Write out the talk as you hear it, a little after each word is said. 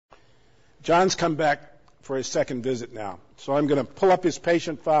John's come back for his second visit now. So I'm going to pull up his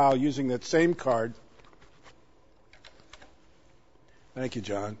patient file using that same card. Thank you,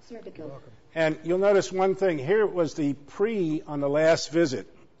 John. Cervical. And you'll notice one thing. Here was the pre on the last visit.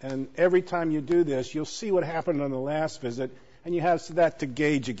 And every time you do this, you'll see what happened on the last visit, and you have that to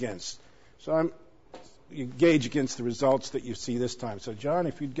gauge against. So you gauge against the results that you see this time. So, John,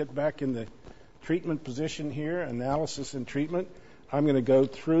 if you'd get back in the treatment position here, analysis and treatment, I'm going to go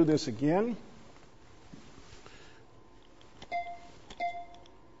through this again.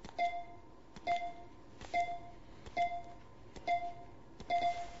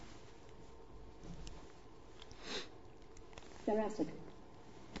 Thoracic.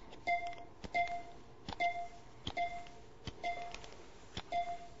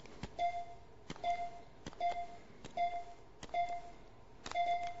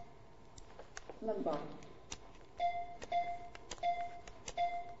 Lumbar.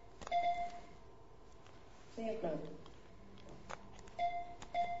 Sacrum.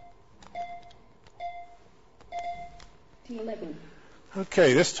 T11.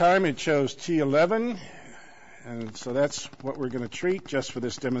 Okay, this time it shows T11. And so that's what we're going to treat just for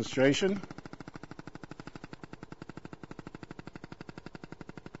this demonstration.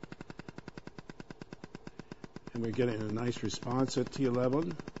 And we're getting a nice response at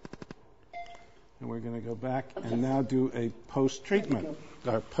T11. And we're going to go back and now do a post-treatment,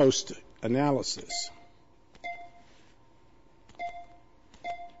 or post-analysis.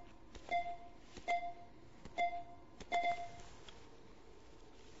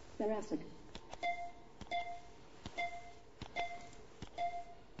 Thoracic.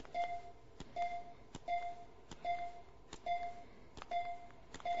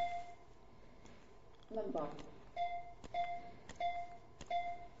 Lumbar.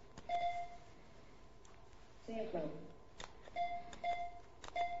 Sacrum.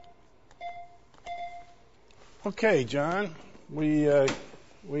 Okay, John, we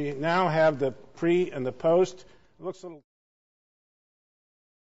now have the pre and the post. It looks a little